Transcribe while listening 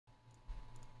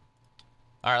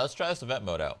All right, let's try this event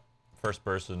mode out. First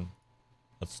person.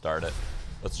 Let's start it.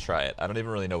 Let's try it. I don't even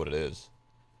really know what it is.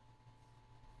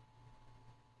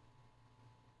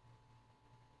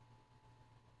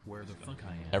 Where the fuck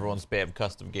I am. Everyone spam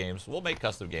custom games. We'll make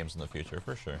custom games in the future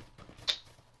for sure.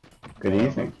 Good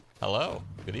evening. Hello.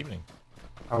 Good evening.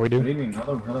 How we doing? Good evening.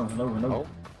 Hello, hello, hello, hello.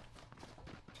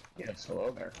 Yes,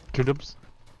 hello there. Two dubs.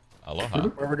 Aloha.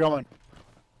 Where we going?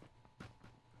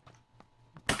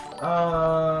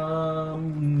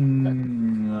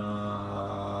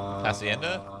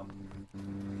 Hacienda?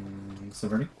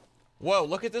 Severny? Whoa,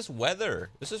 look at this weather.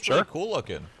 This is Sure. really cool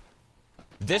looking.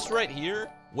 This right here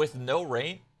with no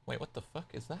rain. Wait, what the fuck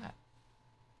is that?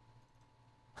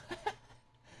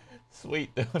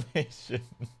 Sweet donation.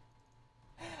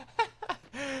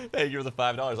 Thank you for the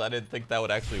 $5. I didn't think that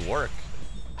would actually work.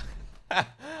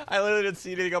 I literally didn't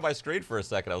see anything on my screen for a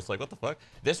second. I was like, what the fuck?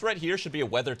 This right here should be a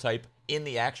weather type in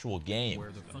the actual game.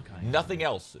 Where the fuck I am. Nothing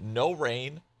else. No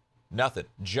rain. Nothing.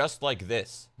 Just like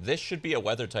this. This should be a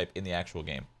weather type in the actual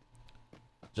game.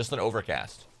 Just an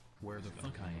overcast. Where the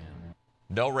fuck I am.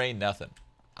 No rain, nothing.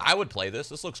 I would play this.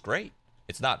 This looks great.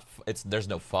 It's not, there's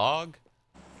no fog.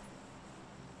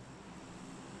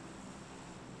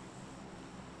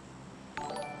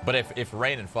 But if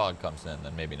rain and fog comes in,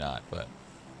 then maybe not, but.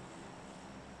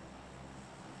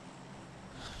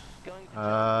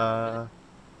 My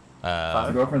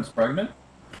girlfriend's pregnant?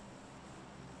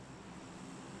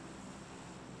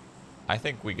 I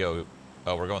think we go,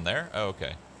 oh, we're going there? Oh,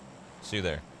 okay. See you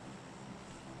there.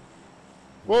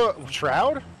 What?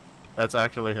 Shroud? That's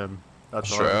actually him. That's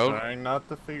what Shroud? I'm trying not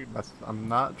to I'm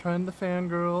not trying to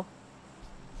fangirl.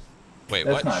 Wait,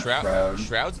 That's what? not Shroud.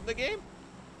 Shroud's in the game?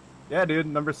 Yeah, dude,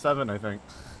 number 7, I think.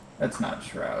 That's not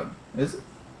Shroud. Is it?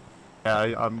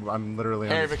 Yeah, I'm literally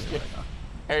on Harry the screen McScary. right now.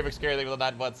 Harry McScary, thank you for the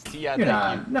 9 months. Tia, You're thank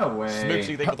not. you. No way. Smoochie,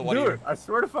 thank you for the 1 year. Dude, I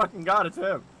swear to fucking God, it's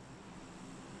him.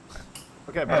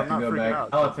 Okay, I but I'm have to not go freaking back. out.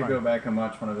 I'll have That's to fine. go back and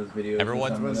watch one of his videos.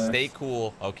 Everyone stay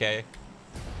cool, okay?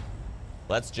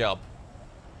 Let's jump.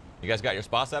 You guys got your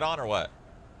spot set on or what?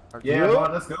 Yeah, come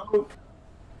on, let's go.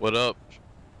 What up?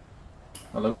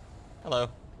 Hello. Hello.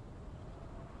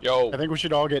 Yo. I think we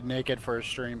should all get naked for a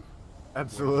stream.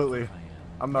 Absolutely.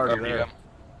 I'm already there.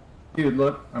 Dude,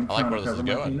 look, I'm I like trying where to this is cover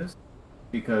my going. penis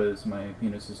because my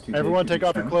penis is too Everyone big to take be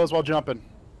off your shown. clothes while jumping.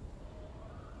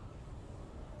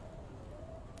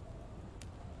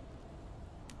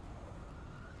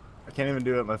 I can't even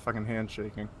do it. My fucking hand's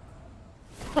shaking.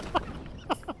 Is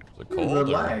it cold or...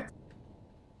 Relax.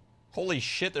 Holy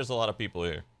shit, there's a lot of people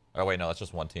here. Oh wait, no, that's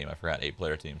just one team. I forgot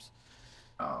 8-player teams.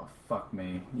 Oh, fuck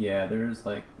me. Yeah, there's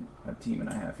like a team and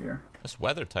a half here. This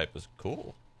weather type is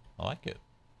cool. I like it.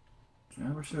 I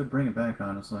wish they would bring it back,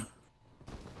 honestly.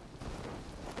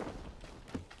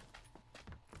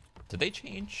 Did they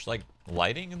change like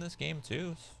lighting in this game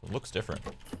too? It looks different.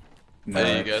 No,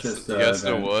 Hey, it's just, you guys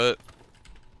know that- what?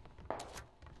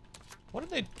 What did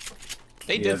they?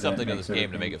 They Yeah, did that something in makes this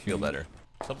game to make everything it feel easy. better.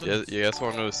 Something. Yeah, you guys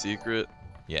want to know a secret?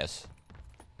 Yes.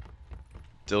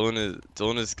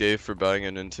 Dylan is gay for buying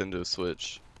a Nintendo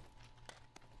Switch.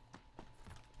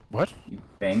 What? You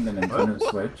bang the Nintendo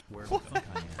Switch. Where the fuck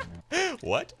I am.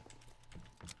 What?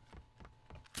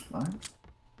 What?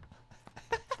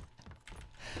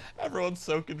 Everyone's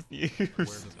so confused. Where the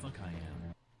fuck I am.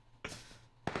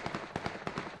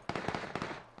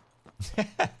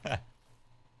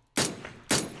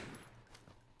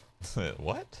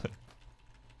 What?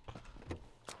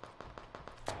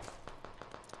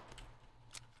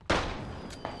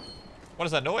 What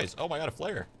is that noise? Oh my god, a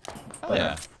flare. Hell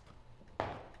yeah.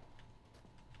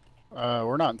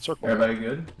 We're not in circle. Everybody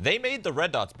good? They made the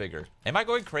red dots bigger. Am I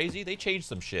going crazy? They changed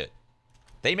some shit.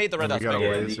 They made the red We dots got a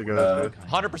bigger. ways to go. dude.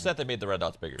 100% they made the red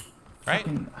dots bigger. Right?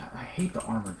 Fucking, I hate the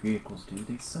armored vehicles, dude.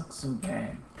 They suck so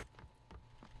bad.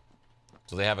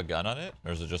 Do they have a gun on it?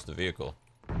 Or is it just the vehicle?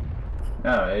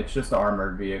 No, it's just an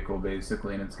armored vehicle,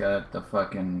 basically, and it's got the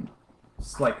fucking...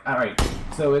 It's like, alright,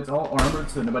 so it's all armored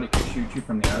so nobody can shoot you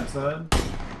from the outside,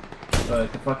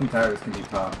 but the fucking tires can be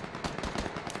popped.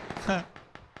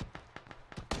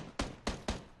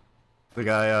 The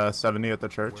guy 70 at the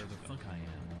church. Where the fuck I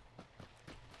am.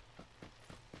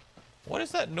 What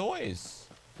is that noise?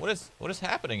 What is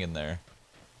happening in there?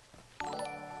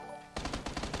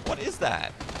 What is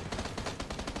that?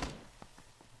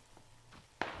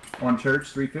 On church,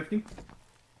 350?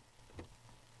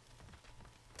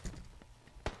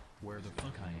 Where the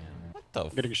fuck I am. What the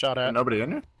Getting shot at. Nobody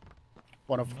in here?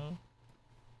 One of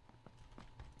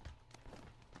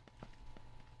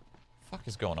fuck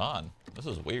is going on? This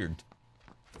is weird.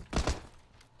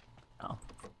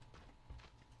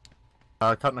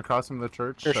 Cutting across from the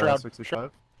church, Here, Shroud.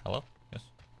 65. Hello? Yes.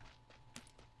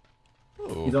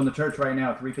 Ooh. He's on the church right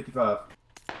now, 355.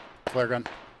 Flare gun.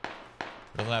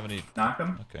 Doesn't have any. Knock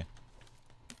him. Okay.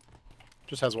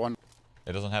 Just has one.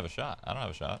 It doesn't have a shot. I don't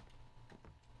have a shot.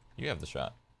 You have the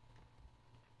shot.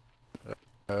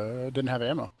 Didn't have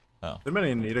ammo. Oh.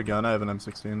 Anybody need a gun? I have an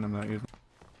M16. I'm not using.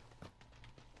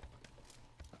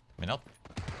 I mean, I'll.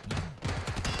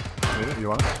 Need it? You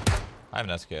want it? I have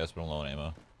an SKS, but I'm low on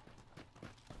ammo.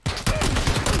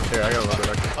 Here, I got a little bit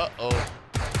extra. Uh-oh.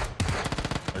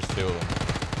 There's two of them.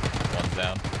 One's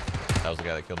down. That was the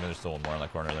guy that killed me. There's still one more in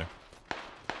that corner there.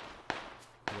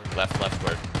 Left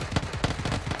square.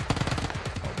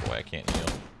 Oh boy, I can't heal.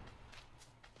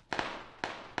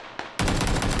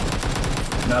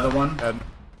 Another one. Dead.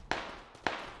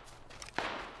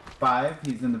 5.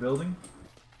 He's in the building.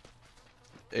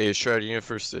 Hey, Shroud, you need a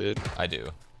first aid? I do.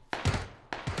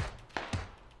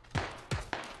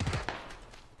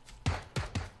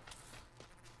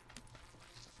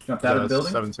 Jumped out of the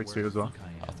building. 762 as well. Fuck I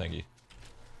am. Oh, thank you.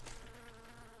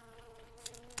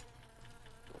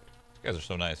 You guys are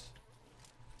so nice.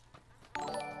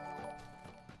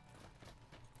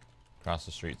 Across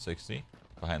the street, 60.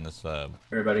 Behind this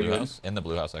Everybody blue good? house. In the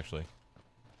blue house, actually.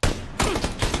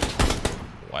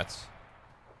 What?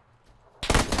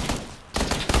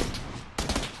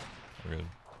 We're good.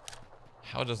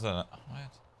 How does that...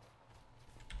 What?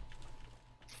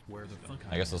 Where the fuck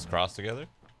I guess let's cross together.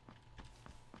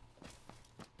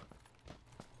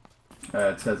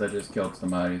 It says I just killed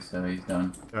somebody, so he's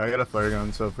done. Yeah, I got a flare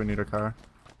gun, so if we need a car.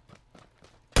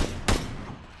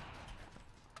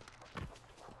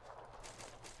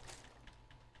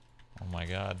 Oh my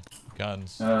god.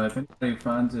 Guns. If anybody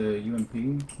finds a UMP,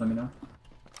 let me know.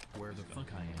 Where the fuck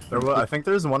I am. There was, I think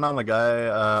there's one on the guy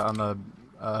on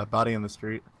the body in the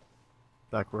street.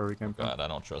 Back where we came from. God, I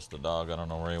don't trust the dog. I don't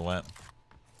know where he went.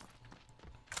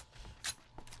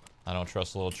 I don't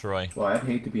trust little Troy. Well, I'd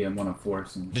hate to be in one of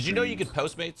Force. Did you know you could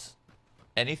Postmates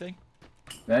anything?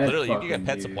 That Literally, you can get fucking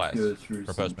pet dude supplies goes through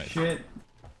for some Postmates. Shit.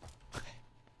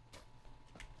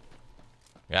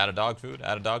 You're out of dog food?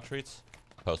 Out of dog treats?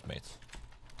 Postmates.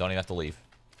 Don't even have to leave.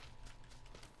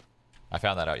 I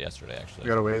found that out yesterday, We actually.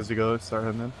 got a ways to go. Start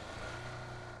heading in.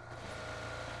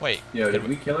 Wait. Yo, can did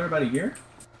we kill everybody here?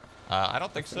 I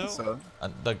don't think so. So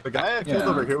The the guy I killed Yeah.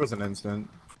 over here was an instant.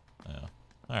 Yeah.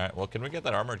 All right. Well, can we get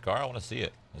that armored car? I want to see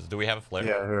it. Do we have a flare?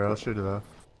 Yeah, here I'll shoot it off.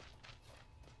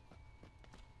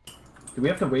 Do we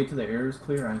have to wait till the air is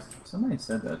clear? Somebody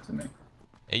said that to me.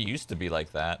 It used to be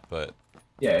like that, but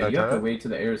Yeah, you have to Okay. wait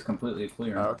till the air is completely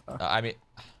clear. Oh, okay. I mean,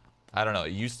 I don't know.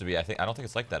 It used to be. I don't think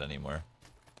it's like that anymore.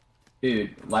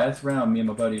 Dude, last round, me and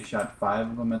my buddy shot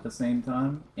 5 of them at the same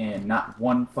time, and not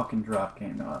one fucking drop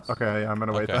came to us. Okay, yeah, I'm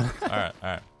gonna wait Okay. then. All right. All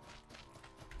right.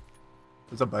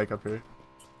 There's a bike up here.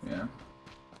 Yeah.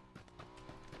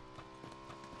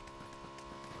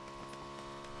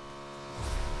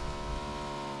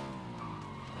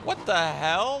 What the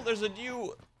hell? There's a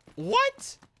new...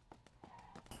 What?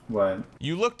 What?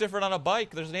 You look different on a bike.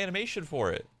 There's an animation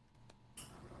for it.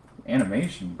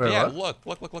 Animation? Wait, Yeah, what?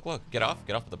 look. Get off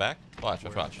at the back. Watch.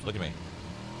 Look at me.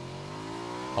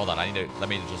 Hold on, let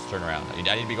me just turn around.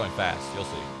 I need to be going fast. You'll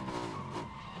see.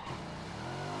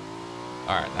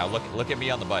 All right, now look at me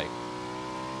on the bike.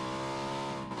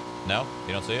 No?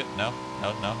 You don't see it? No?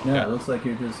 Yeah, Okay. it looks like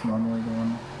you're just normally going...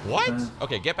 What?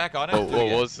 Okay, get back on it. Oh, Do it what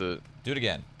again. was it? Do it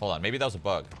again. Hold on, maybe that was a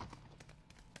bug.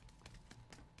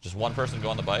 Just one person go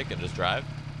on the bike and just drive.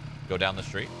 Go down the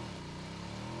street.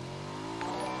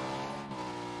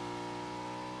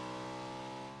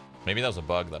 Maybe that was a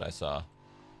bug that I saw.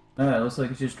 Yeah, it looks like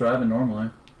it's just driving normally.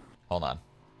 Hold on.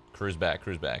 Cruise back.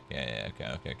 Yeah,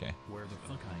 okay. Where the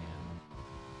fuck I am.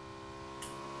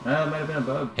 Ah, it might have been a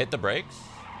bug. Hit the brakes?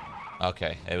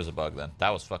 Okay, it was a bug then. That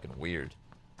was fucking weird.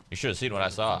 You should have seen what I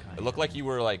saw. It looked like you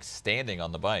were like standing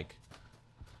on the bike.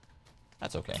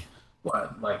 That's okay.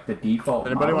 What? Like the default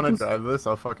Anybody want to models? drive this?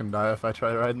 I'll fucking die if I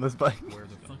try riding this bike. Where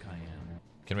the fuck I am.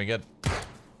 Can we get...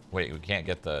 Wait, we can't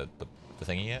get the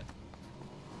thingy yet?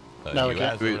 The No, we UAS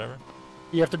can't. or whatever?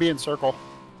 You have to be in circle.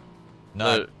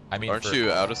 No, I mean Aren't for-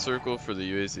 you out of circle for the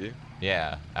UAZ?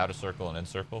 Yeah, out of circle and in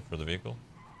circle for the vehicle.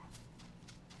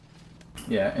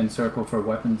 Yeah, in circle for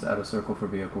weapons, out of circle for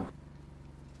vehicle.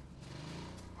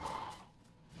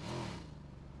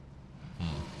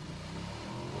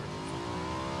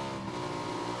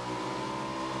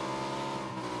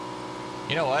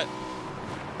 You know what?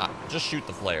 Just shoot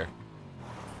the flare.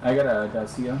 I got a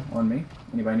Dacia on me.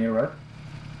 Anybody need a ride?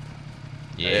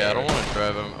 Yeah, I don't want to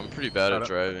drive. I'm pretty bad at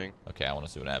driving. Okay, I want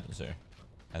to see what happens here.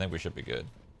 I think we should be good.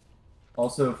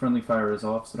 Also, friendly fire is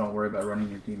off, so don't worry about running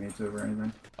your teammates over or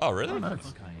anything. Oh, really? Where the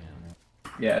fuck I am.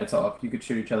 Yeah, it's off. You could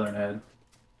shoot each other in the head.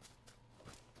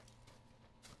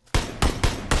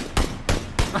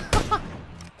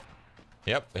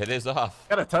 Yep, it is off.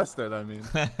 Gotta test it, I mean.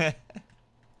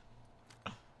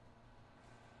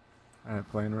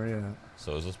 Alright, plane, where you at?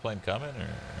 So is this plane coming or?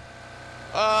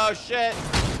 Oh shit!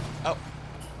 Oh.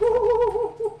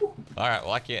 All right.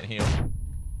 Well, I can't heal.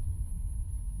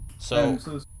 So I'm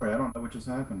so sorry. I don't know what just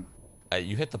happened.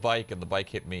 you hit the bike and the bike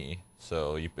hit me.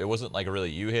 So it wasn't like really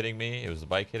you hitting me. It was the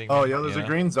bike hitting me. Oh, yeah, there's you a know?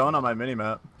 green zone on my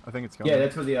mini-map. I think it's coming. Yeah,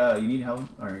 that's where the, you need help?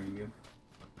 Or are you good?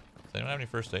 Does anyone have any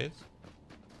first aids?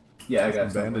 Yeah, I Some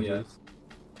got some bandages.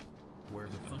 Where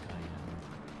the fuck I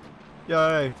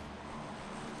am. Yay.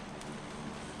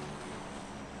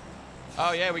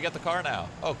 Oh yeah, we got the car now.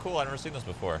 Oh cool, I've never seen this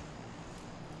before.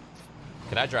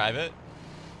 Can I drive it?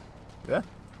 Yeah.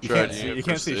 You Try can't to see, get you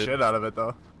can't first see aid. shit out of it,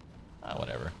 though. Ah,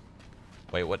 whatever.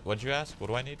 Wait, what'd you ask? What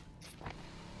do I need?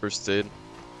 First aid.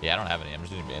 Yeah, I don't have any. I'm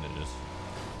just using bandages.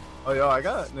 Oh, yo, I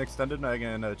got an extended mag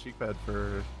and a cheek pad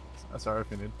for SR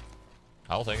if you need.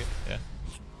 I'll take it. Yeah.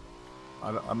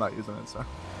 I'm not using it, so.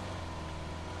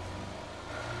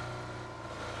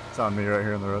 It's on me right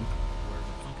here in the road. Where the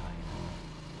fuck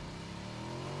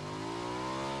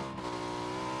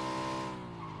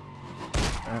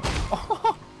I am.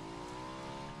 Alright.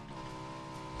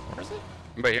 Where is it?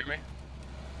 Anybody hear me?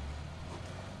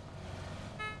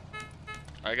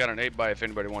 I got an 8x if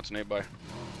anybody wants an 8x.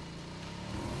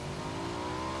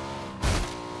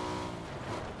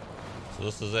 So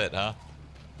this is it, huh?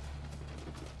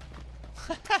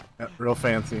 Yeah, real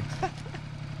fancy.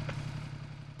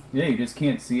 Yeah, you just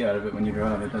can't see out of it when you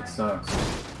drive it. That sucks.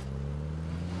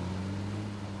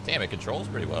 Damn, it controls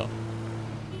pretty well.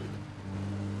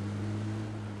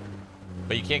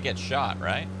 But you can't get shot,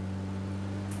 right?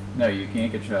 No, you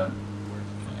can't get shot.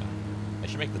 Yeah. They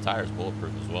should make the tires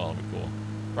bulletproof as well. That'd be cool.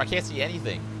 Bro, I can't see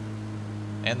anything.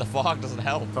 And the fog doesn't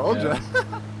help. Told Yeah.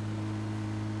 ya.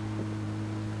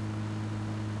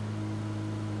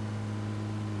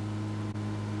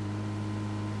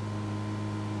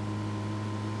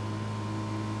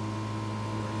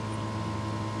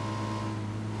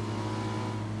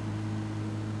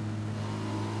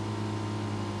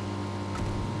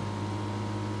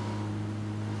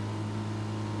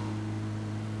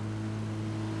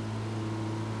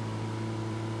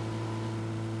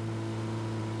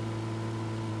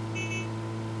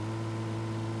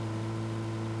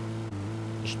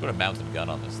 You should put a mounted gun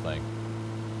on this thing.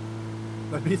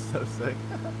 That'd be so sick.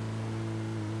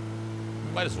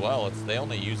 We might as well. They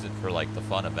only use it for like the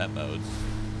fun event modes.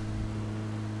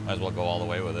 Might as well go all the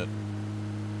way with it.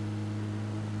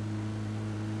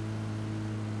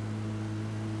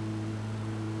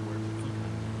 Where the fuck I am. Where the fuck I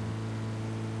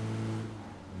am.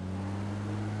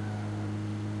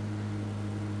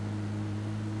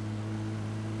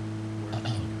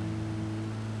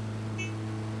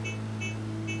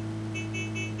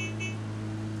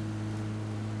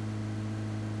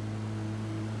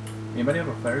 Anybody have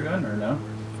a flare gun or no?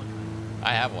 Where the fuck I am.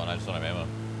 I have one. I just don't have ammo.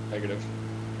 Negative.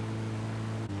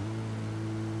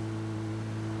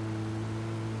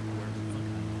 Where the fuck I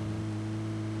am.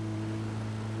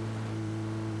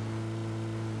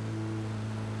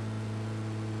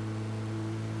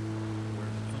 Where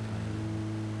the fuck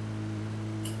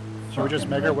I am. Should we just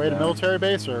Fucking make our way to letdown. military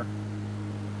base, or?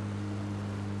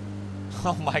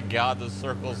 Oh my god, this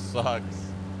circle sucks.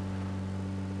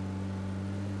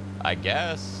 I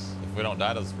guess. If we don't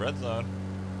die to this red zone.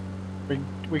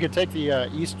 We could take the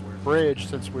east bridge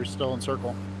since we're still in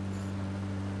circle.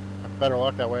 Better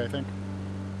luck that way, I think.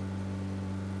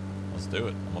 Let's do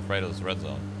it. I'm afraid of this red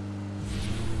zone.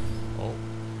 Oh.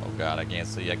 Oh god, I can't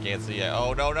see. I can't see.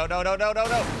 Oh no, no, no, no, no, no,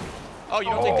 no. Oh, you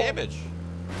don't take damage.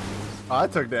 Oh, I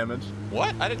took damage.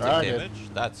 What? I didn't I take did. damage.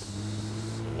 That's...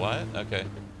 What? Okay.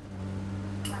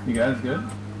 You guys good?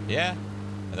 Yeah,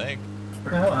 I think.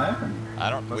 What the hell happened? I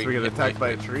don't... Unless we get attacked by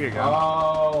a tree again.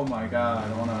 Oh my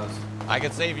god, on us. I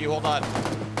can save you. Hold on.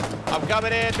 I'm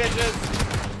coming in, bitches.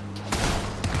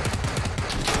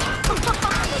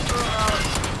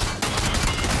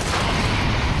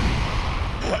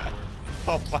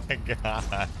 Oh my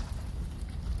god.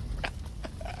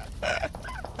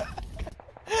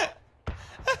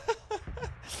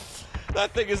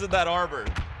 That thing isn't that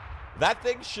armored. That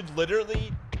thing should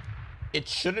literally... It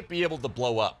shouldn't be able to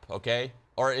blow up, okay?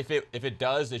 Or if it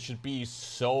does, it should be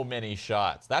so many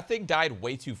shots. That thing died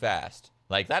way too fast.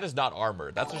 Like, that is not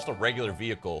armored. That's just a regular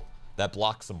vehicle that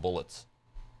blocks some bullets.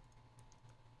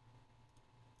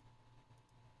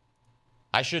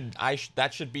 That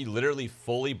should be literally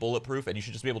fully bulletproof, and you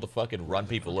should just be able to fucking run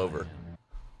people over.